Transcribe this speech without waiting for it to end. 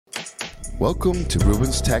Welcome to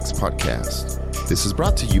Ruben's Tax Podcast. This is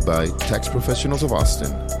brought to you by Tax Professionals of Austin.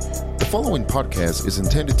 The following podcast is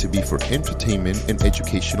intended to be for entertainment and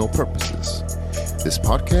educational purposes. This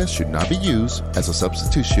podcast should not be used as a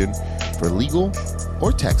substitution for legal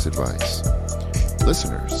or tax advice.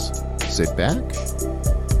 Listeners, sit back,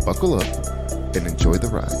 buckle up, and enjoy the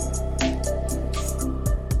ride.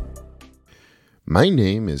 My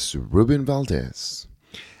name is Ruben Valdez.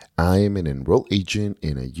 I am an enrolled agent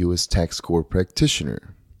and a U.S. tax court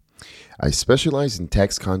practitioner. I specialize in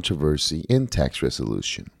tax controversy and tax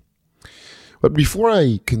resolution. But before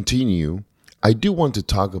I continue, I do want to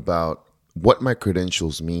talk about what my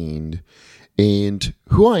credentials mean and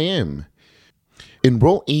who I am.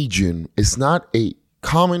 Enrolled agent is not a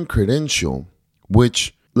common credential,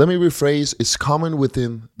 which, let me rephrase, is common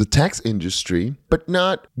within the tax industry, but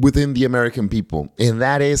not within the American people. And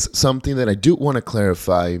that is something that I do want to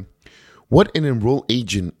clarify. What an enrolled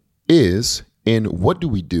agent is and what do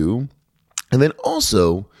we do? And then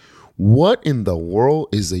also, what in the world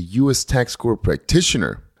is a U.S. tax court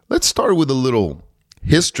practitioner? Let's start with a little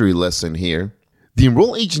history lesson here. The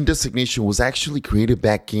enrolled agent designation was actually created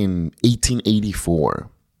back in 1884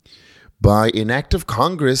 by an act of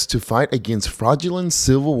Congress to fight against fraudulent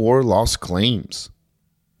Civil War loss claims.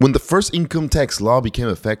 When the first income tax law became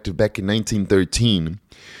effective back in 1913,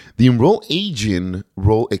 the enrolled agent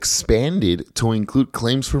role expanded to include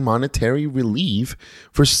claims for monetary relief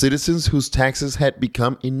for citizens whose taxes had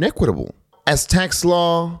become inequitable. As tax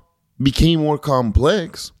law became more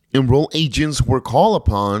complex, enrolled agents were called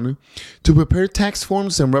upon to prepare tax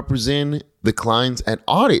forms and represent the clients at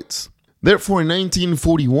audits. Therefore, in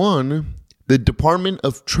 1941, the Department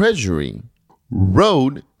of Treasury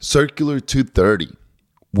wrote Circular 230,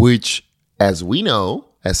 which, as we know,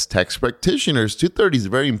 as tax practitioners, 230 is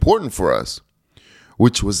very important for us,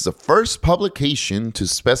 which was the first publication to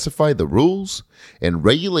specify the rules and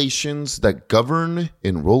regulations that govern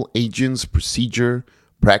enrolled agents' procedure,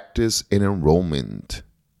 practice, and enrollment.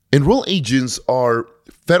 Enrolled agents are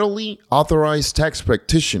federally authorized tax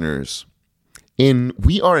practitioners, and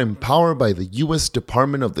we are empowered by the U.S.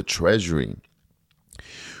 Department of the Treasury.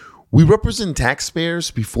 We represent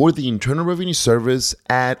taxpayers before the Internal Revenue Service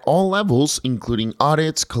at all levels, including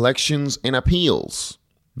audits, collections, and appeals.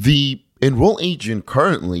 The enrolled agent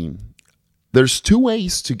currently, there's two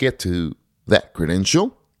ways to get to that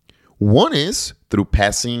credential. One is through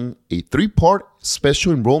passing a 3-part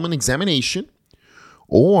special enrollment examination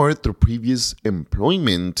or through previous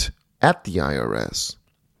employment at the IRS.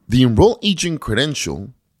 The enrolled agent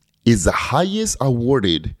credential is the highest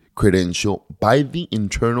awarded credential by the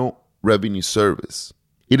Internal Revenue Service.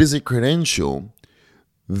 It is a credential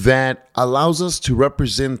that allows us to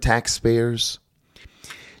represent taxpayers,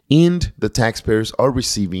 and the taxpayers are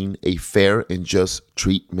receiving a fair and just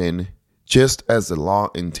treatment, just as the law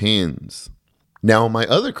intends. Now, my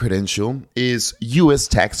other credential is U.S.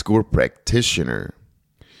 Tax Court Practitioner.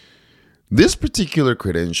 This particular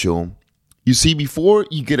credential, you see, before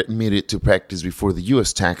you get admitted to practice before the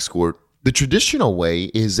U.S. Tax Court, the traditional way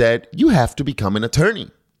is that you have to become an attorney.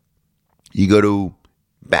 You go to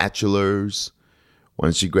bachelor's.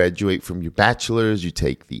 Once you graduate from your bachelor's, you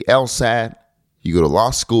take the LSAT. You go to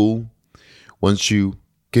law school. Once you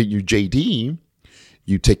get your JD,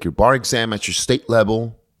 you take your bar exam at your state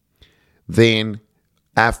level. Then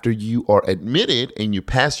after you are admitted and you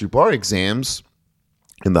pass your bar exams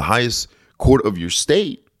in the highest court of your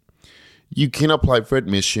state, you can apply for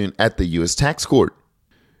admission at the U.S. Tax Court.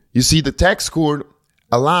 You see, the tax court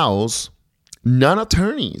allows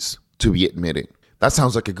non-attorneys to be admitted. That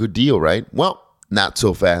sounds like a good deal, right? Well, not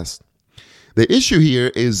so fast. The issue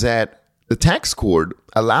here is that the tax court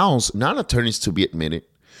allows non-attorneys to be admitted,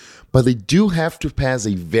 but they do have to pass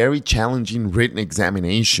a very challenging written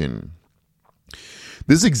examination.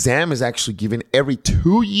 This exam is actually given every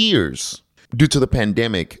 2 years. Due to the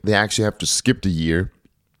pandemic, they actually have to skip the year,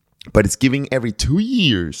 but it's given every 2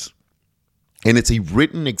 years, and it's a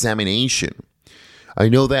written examination. I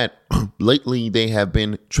know that lately they have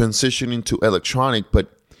been transitioning to electronic,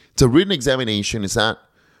 but it's a written examination. It's not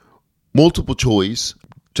multiple choice.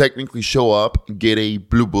 Technically show up, get a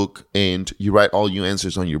blue book, and you write all your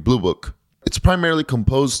answers on your blue book. It's primarily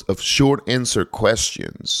composed of short answer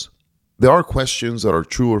questions. There are questions that are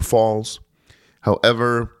true or false.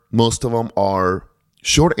 However, most of them are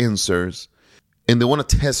short answers, and they want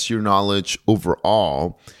to test your knowledge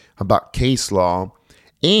overall about case law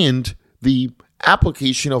and the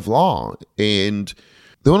application of law. And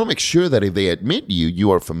they want to make sure that if they admit you, you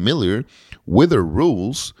are familiar with their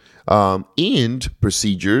rules and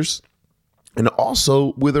procedures, and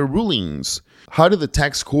also with their rulings. how did the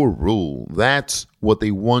tax court rule? That's what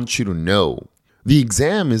they want you to know. The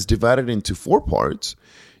exam is divided into 4 parts.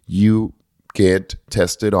 You get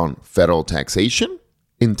tested on federal taxation,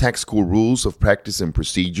 in tax court rules of practice and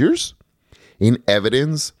procedures, in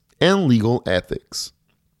evidence, and legal ethics.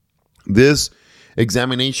 This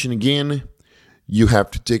examination, again, you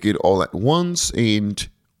have to take it all at once. And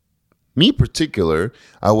me particular,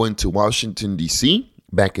 I went to Washington, D.C.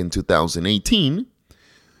 back in 2018,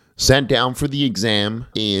 sat down for the exam,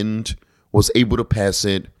 and was able to pass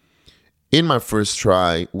it in my first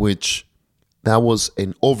try, which that was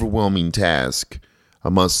an overwhelming task. I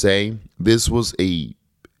must say, this was an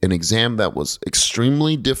exam that was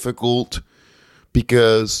extremely difficult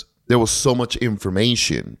because there was so much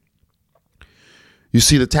information. You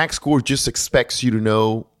see, the tax court just expects you to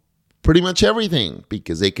know pretty much everything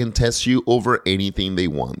because they can test you over anything they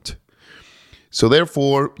want. So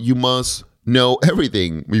therefore, you must know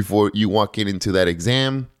everything before you walk into that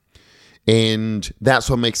exam. And that's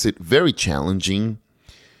what makes it very challenging.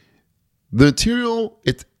 The material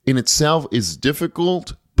in itself is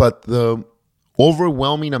difficult, but the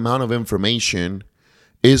overwhelming amount of information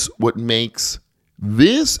is what makes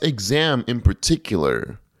this exam in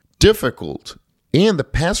particular difficult. And the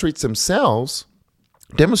pass rates themselves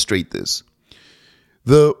demonstrate this.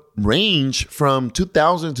 The range from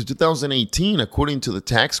 2000 to 2018, according to the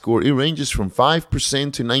tax court, it ranges from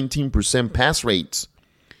 5% to 19% pass rates.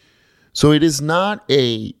 So it is not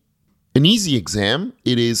an easy exam.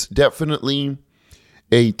 It is definitely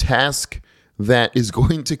a task that is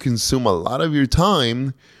going to consume a lot of your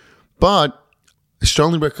time, but I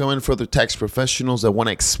strongly recommend for other tax professionals that want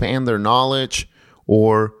to expand their knowledge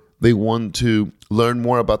or they want to learn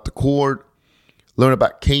more about the court, learn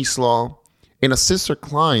about case law, and assist their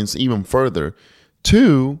clients even further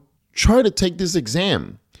to try to take this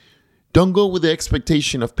exam. Don't go with the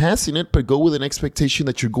expectation of passing it, but go with an expectation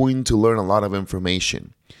that you're going to learn a lot of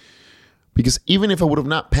information. Because even if I would have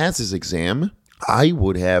not passed this exam, I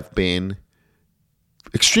would have been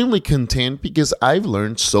extremely content because I've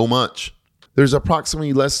learned so much. There's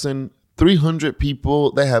approximately less than 300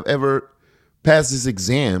 people that have ever passed this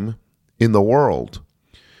exam in the world.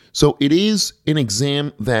 So it is an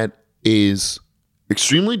exam that is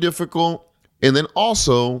extremely difficult. And then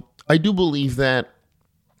also, I do believe that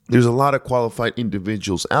there's a lot of qualified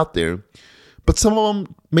individuals out there, but some of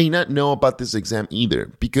them may not know about this exam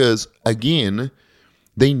either because, again,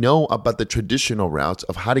 they know about the traditional routes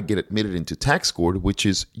of how to get admitted into tax court, which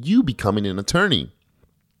is you becoming an attorney.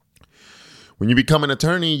 When you become an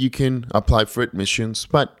attorney, you can apply for admissions,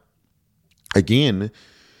 but again,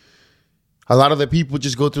 a lot of the people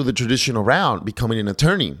just go through the traditional route, becoming an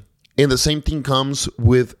attorney. And the same thing comes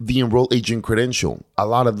with the enrolled agent credential. A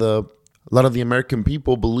lot of the American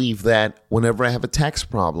people believe that whenever I have a tax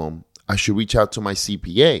problem, I should reach out to my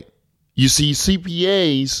CPA. You see,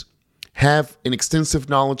 CPAs have an extensive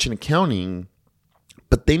knowledge in accounting,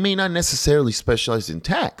 but they may not necessarily specialize in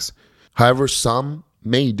tax. However, some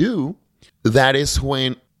may do. That is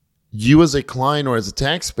when you as a client or as a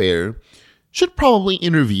taxpayer should probably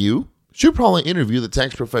interview the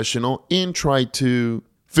tax professional and try to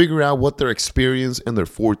figure out what their experience and their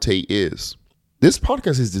forte is. This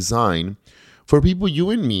podcast is designed for people, you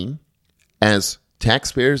and me, as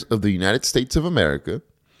taxpayers of the United States of America,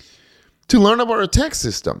 to learn about our tax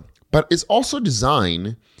system. But it's also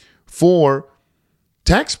designed for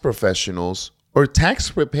tax professionals or tax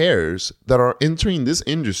preparers that are entering this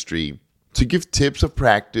industry to give tips of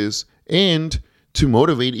practice and to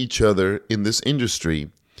motivate each other in this industry.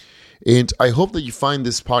 And I hope that you find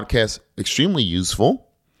this podcast extremely useful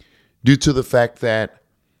due to the fact that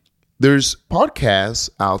there's podcasts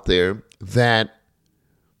out there that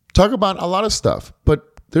talk about a lot of stuff,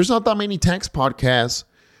 but there's not that many tax podcasts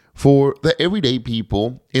for the everyday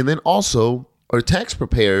people. And then also our tax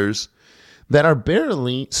preparers that are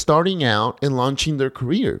barely starting out and launching their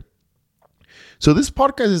career. So this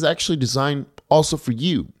podcast is actually designed also for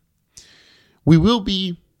you. We will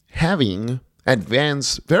be having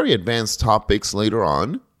very advanced topics later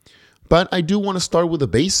on, but I do want to start with the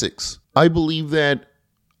basics. I believe that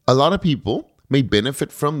a lot of people may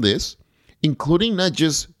benefit from this, including not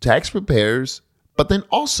just tax preparers, but then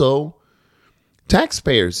also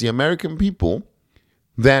taxpayers, the American people,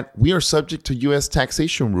 that we are subject to U.S.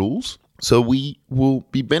 taxation rules. So we will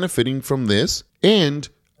be benefiting from this. And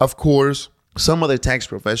of course, some other tax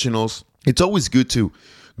professionals, it's always good to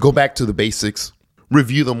go back to the basics,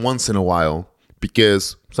 review them once in a while,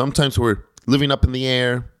 because sometimes we're living up in the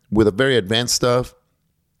air with a very advanced stuff.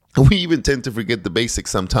 And we even tend to forget the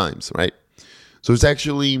basics sometimes, right? So it's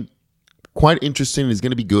actually quite interesting. It's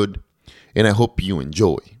going to be good. And I hope you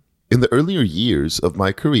enjoy. In the earlier years of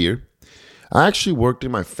my career, I actually worked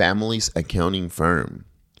in my family's accounting firm.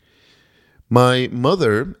 My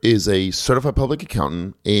mother is a certified public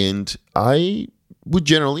accountant, and I would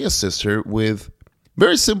generally assist her with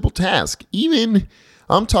very simple tasks. Even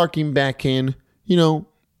I'm talking back in,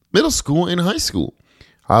 middle school and high school.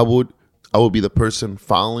 I would be the person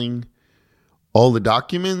filing all the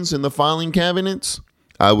documents in the filing cabinets.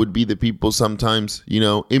 I would be the people sometimes,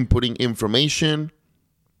 inputting information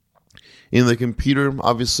in the computer.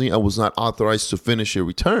 Obviously, I was not authorized to finish a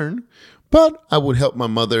return, but I would help my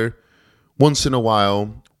mother once in a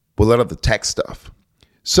while with a lot of the tech stuff.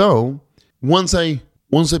 So once I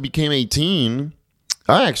became 18,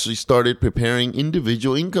 I actually started preparing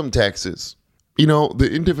individual income taxes. The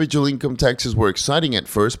individual income taxes were exciting at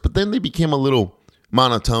first, but then they became a little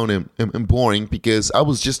monotone and boring because I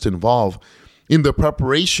was just involved in the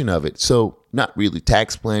preparation of it. So not really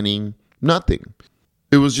tax planning, nothing.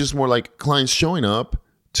 It was just more like clients showing up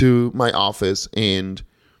to my office and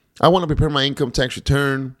I want to prepare my income tax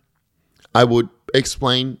return. I would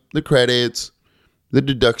explain the credits, the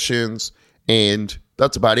deductions, and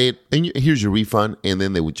that's about it. And here's your refund. And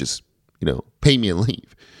then they would just, pay me and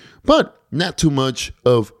leave. But not too much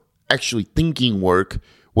of actually thinking work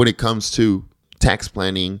when it comes to tax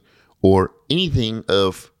planning or anything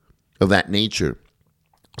of that nature.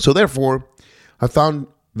 So therefore, I found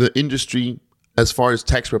the industry as far as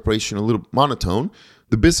tax preparation a little monotone,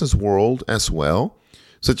 the business world as well,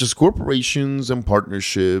 such as corporations and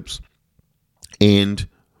partnerships, and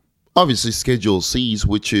obviously Schedule Cs,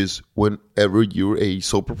 which is whenever you're a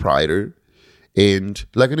sole proprietor and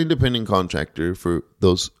like an independent contractor for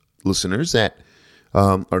those listeners that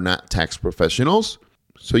are not tax professionals.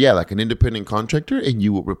 So yeah, like an independent contractor, and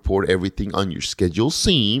you will report everything on your Schedule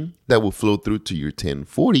C that will flow through to your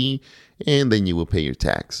 1040, and then you will pay your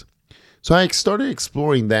tax. So I started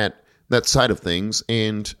exploring that side of things,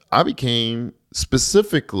 and I became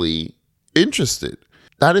specifically interested.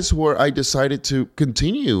 That is where I decided to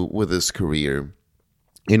continue with this career.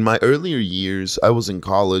 In my earlier years, I was in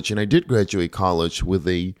college, and I did graduate college with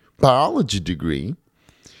a biology degree.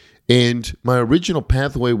 And my original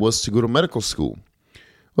pathway was to go to medical school.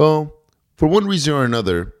 Well, for one reason or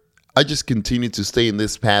another, I just continued to stay in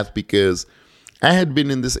this path because I had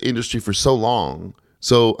been in this industry for so long.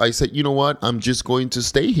 So I said, you know what? I'm just going to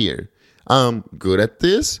stay here. I'm good at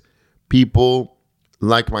this. People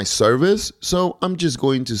like my service. So I'm just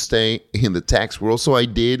going to stay in the tax world. So I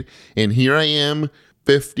did. And here I am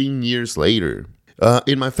 15 years later.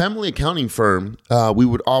 In my family accounting firm, we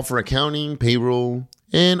would offer accounting, payroll,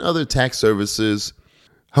 and other tax services.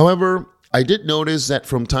 However, I did notice that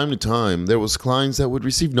from time to time, there was clients that would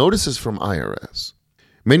receive notices from IRS.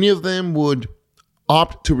 Many of them would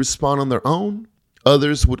opt to respond on their own.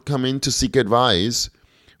 Others would come in to seek advice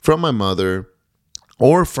from my mother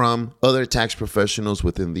or from other tax professionals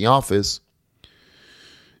within the office.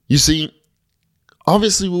 You see,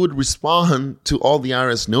 obviously we would respond to all the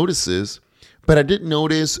IRS notices, but I did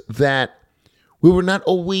notice that we were not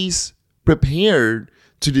always prepared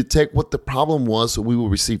to detect what the problem was when we will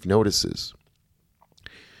receive notices.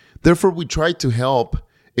 Therefore, we tried to help,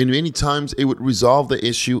 and many times it would resolve the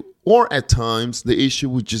issue, or at times the issue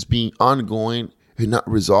would just be ongoing and not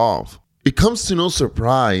resolved. It comes to no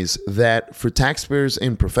surprise that for taxpayers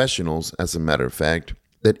and professionals, as a matter of fact,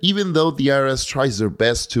 that even though the IRS tries their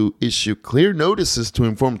best to issue clear notices to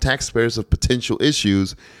inform taxpayers of potential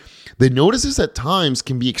issues, the notices at times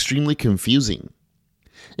can be extremely confusing.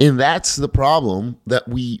 And that's the problem that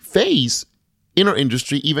we face in our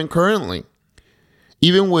industry even currently.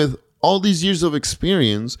 Even with all these years of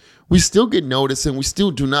experience, we still get notice and we still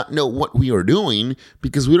do not know what we are doing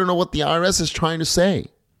because we don't know what the IRS is trying to say.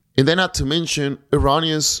 And then not to mention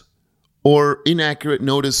erroneous or inaccurate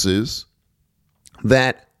notices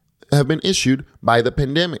that have been issued by the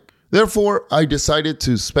pandemic. Therefore, I decided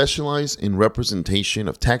to specialize in representation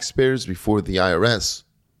of taxpayers before the IRS.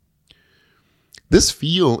 This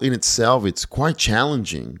field in itself, it's quite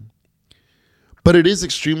challenging, but it is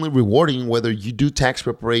extremely rewarding whether you do tax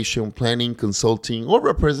preparation, planning, consulting, or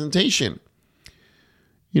representation.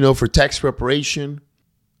 For tax preparation,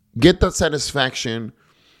 get that satisfaction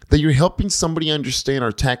that you're helping somebody understand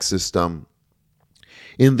our tax system.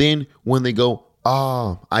 And then when they go,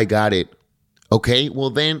 I got it. Okay, well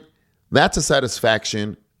then that's a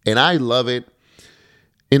satisfaction and I love it.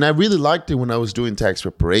 And I really liked it when I was doing tax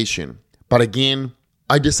preparation. But again,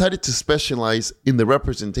 I decided to specialize in the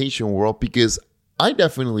representation world because I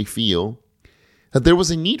definitely feel that there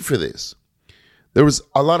was a need for this. There was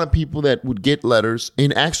a lot of people that would get letters,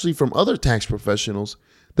 and actually from other tax professionals,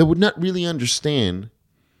 that would not really understand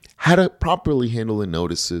how to properly handle the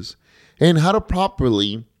notices, and how to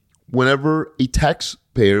properly, whenever a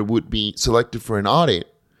taxpayer would be selected for an audit,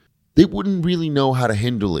 they wouldn't really know how to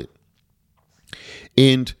handle it.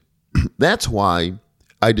 And that's why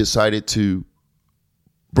I decided to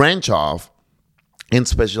branch off and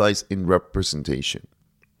specialize in representation.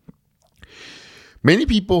 Many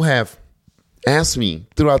people have asked me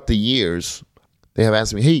throughout the years, they have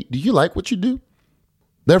asked me, hey, do you like what you do?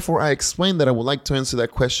 Therefore, I explained that I would like to answer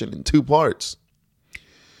that question in two parts.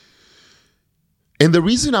 And the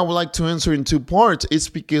reason I would like to answer in two parts is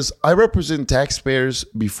because I represent taxpayers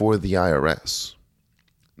before the IRS.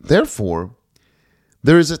 Therefore,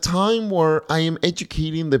 there is a time where I am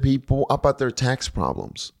educating the people about their tax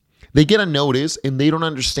problems. They get a notice and they don't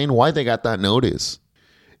understand why they got that notice.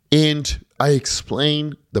 And I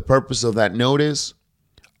explain the purpose of that notice.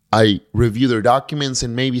 I review their documents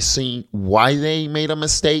and maybe see why they made a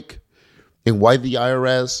mistake and why the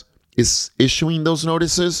IRS is issuing those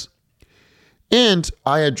notices. And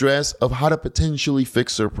I address of how to potentially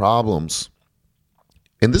fix their problems.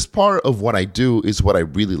 And this part of what I do is what I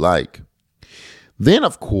really like. Then,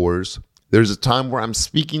 of course, there's a time where I'm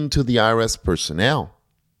speaking to the IRS personnel,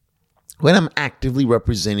 when I'm actively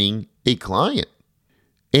representing a client.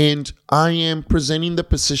 And I am presenting the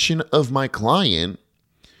position of my client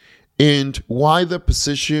and why the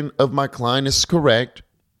position of my client is correct.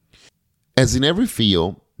 As in every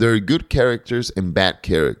field, there are good characters and bad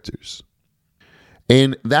characters.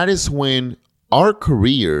 And that is when our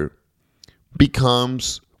career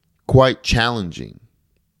becomes quite challenging.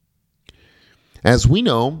 As we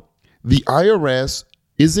know, the IRS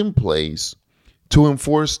is in place to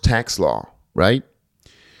enforce tax law, right?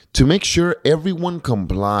 To make sure everyone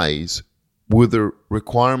complies with their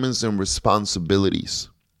requirements and responsibilities.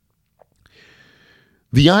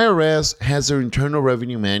 The IRS has their Internal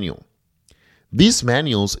Revenue Manual. These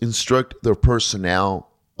manuals instruct their personnel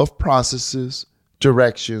of processes,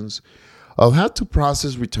 directions, of how to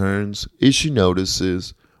process returns, issue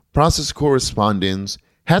notices, process correspondence,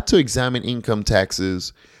 how to examine income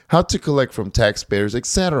taxes, how to collect from taxpayers,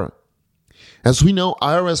 etc. As we know,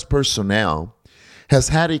 IRS personnel has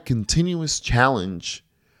had a continuous challenge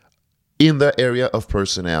in the area of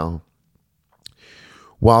personnel.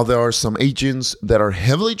 While there are some agents that are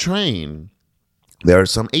heavily trained, there are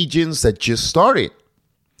some agents that just started.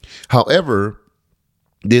 However,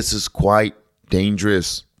 this is quite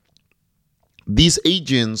dangerous. These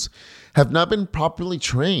agents have not been properly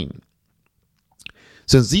trained.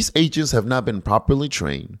 Since these agents have not been properly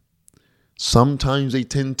trained, sometimes they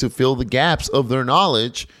tend to fill the gaps of their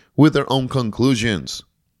knowledge with their own conclusions.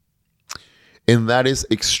 And that is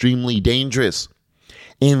extremely dangerous.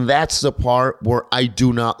 And that's the part where I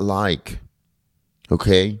do not like.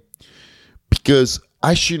 Okay? Because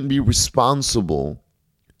I shouldn't be responsible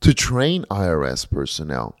to train IRS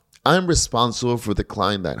personnel. I'm responsible for the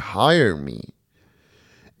client that hired me.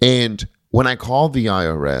 And when I call the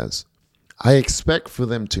IRS, I expect for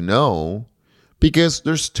them to know, because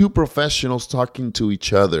there's two professionals talking to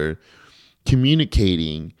each other,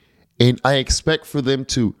 communicating, and I expect for them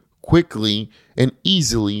to quickly and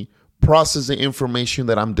easily process the information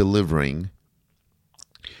that I'm delivering.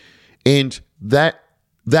 And that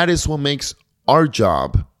is what makes our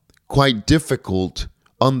job quite difficult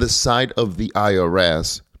on the side of the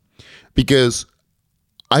IRS, because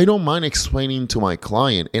I don't mind explaining to my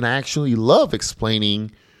client, and I actually love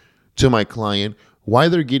explaining to my client why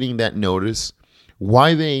they're getting that notice,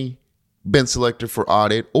 why they been selected for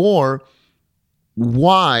audit, or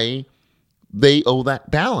why they owe that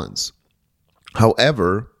balance.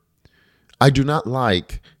 However, I do not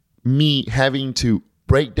like me having to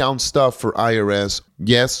break down stuff for IRS.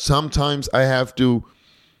 Yes, sometimes I have to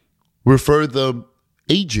refer the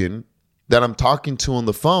agent that I'm talking to on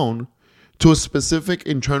the phone to a specific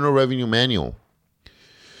Internal Revenue Manual.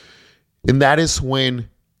 And that is when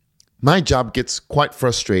my job gets quite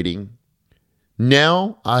frustrating.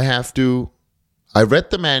 Now I read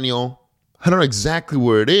the manual. I don't know exactly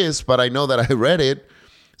where it is, but I know that I read it.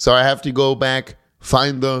 So I have to go back,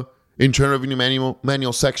 find the Internal Revenue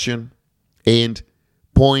Manual section, and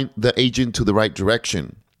point the agent to the right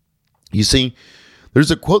direction. You see, there's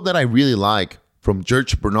a quote that I really like from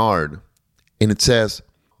George Bernard, and it says,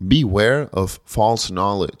 "Beware of false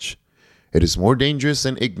knowledge. It is more dangerous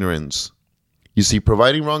than ignorance." You see,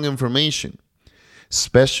 providing wrong information,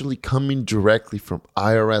 especially coming directly from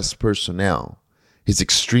IRS personnel, is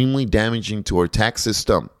extremely damaging to our tax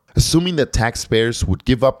system. Assuming that taxpayers would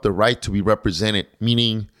give up the right to be represented,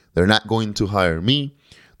 meaning they're not going to hire me,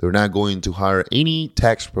 they're not going to hire any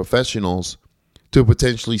tax professionals to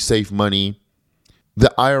potentially save money,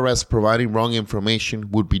 the IRS providing wrong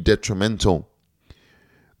information would be detrimental.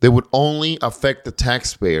 they would only affect the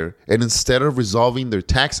taxpayer, and instead of resolving their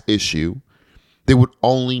tax issue, they would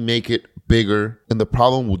only make it bigger, and the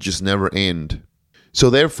problem will just never end. So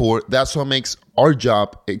therefore, that's what makes our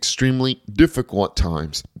job extremely difficult at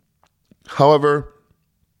times. However,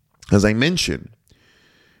 as I mentioned,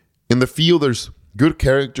 in the field, there's good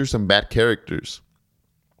characters and bad characters.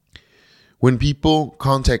 When people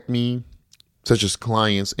contact me, such as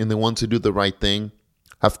clients, and they want to do the right thing,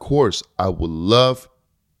 of course, I would love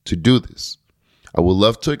to do this. I would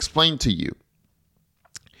love to explain to you.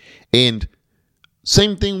 And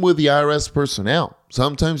same thing with the IRS personnel.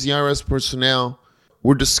 Sometimes the IRS personnel,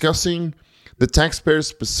 we're discussing the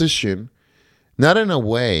taxpayer's position, not in a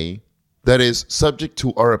way that is subject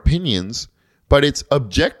to our opinions, but it's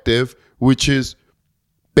objective, which is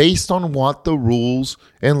based on what the rules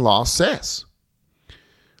and law says.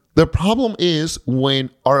 The problem is when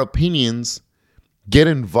our opinions get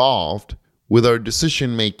involved with our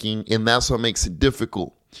decision making, and that's what makes it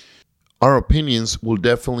difficult. Our opinions will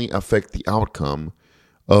definitely affect the outcome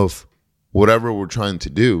of whatever we're trying to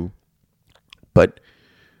do. But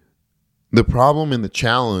the problem and the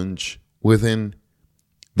challenge within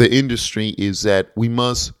the industry is that we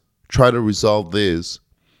must try to resolve this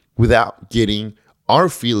without getting our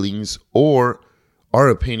feelings or our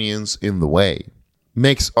opinions in the way.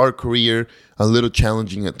 Makes our career a little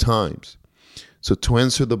challenging at times. So to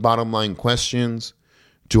answer the bottom line questions,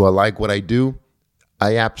 do I like what I do?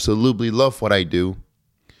 I absolutely love what I do.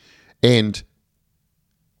 And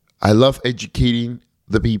I love educating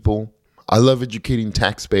the people. I love educating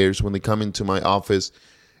taxpayers when they come into my office.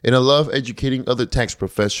 And I love educating other tax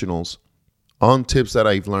professionals on tips that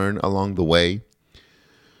I've learned along the way.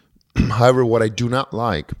 However, what I do not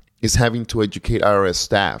like is having to educate IRS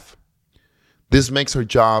staff. This makes our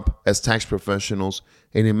job as tax professionals,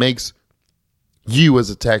 and it makes you as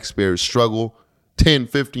a taxpayer struggle 10,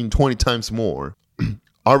 15, 20 times more.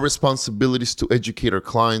 Our responsibility is to educate our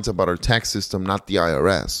clients about our tax system, not the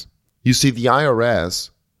IRS. You see, the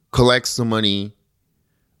IRS collects the money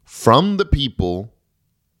from the people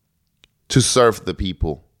to serve the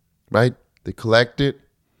people, right? They collect it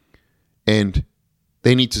and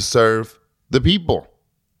they need to serve the people,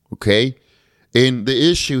 okay? And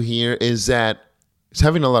the issue here is that it's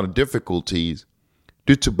having a lot of difficulties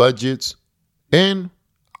due to budgets and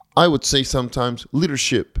I would say sometimes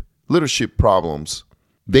leadership problems.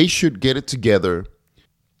 They should get it together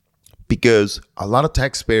because a lot of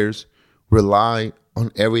taxpayers rely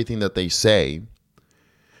on everything that they say,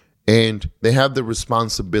 and they have the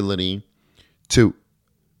responsibility to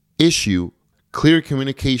issue clear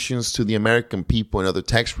communications to the American people and other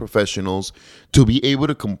tax professionals to be able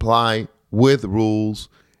to comply with rules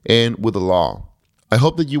and with the law. I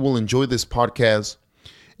hope that you will enjoy this podcast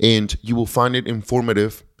and you will find it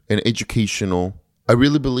informative and educational. I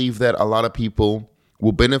really believe that a lot of people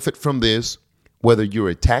will benefit from this, whether you're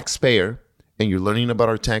a taxpayer and you're learning about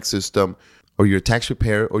our tax system, or you're a tax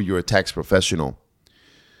preparer, or you're a tax professional.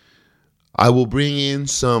 I will bring in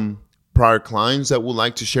some prior clients that would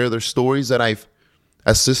like to share their stories that I've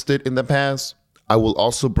assisted in the past. I will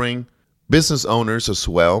also bring business owners as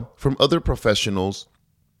well from other professionals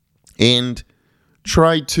and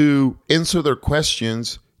try to answer their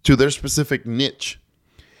questions to their specific niche.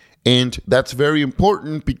 And that's very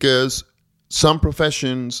important because some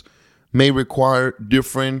professions may require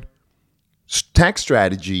different tax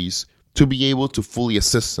strategies to be able to fully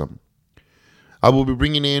assist them. I will be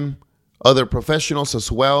bringing in other professionals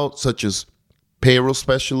as well, such as payroll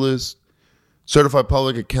specialists, certified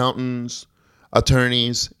public accountants,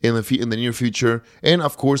 attorneys in the near future, and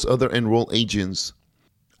of course, other enrolled agents.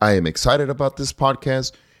 I am excited about this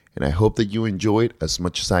podcast, and I hope that you enjoy it as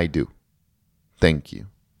much as I do. Thank you.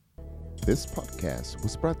 This podcast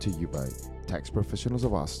was brought to you by Tax Professionals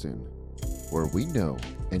of Austin, where we know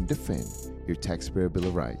and defend your taxpayer bill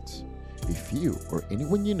of rights. If you or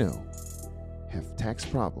anyone you know have tax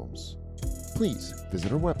problems, please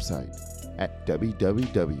visit our website at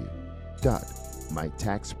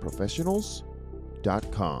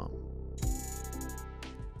www.mytaxprofessionals.com.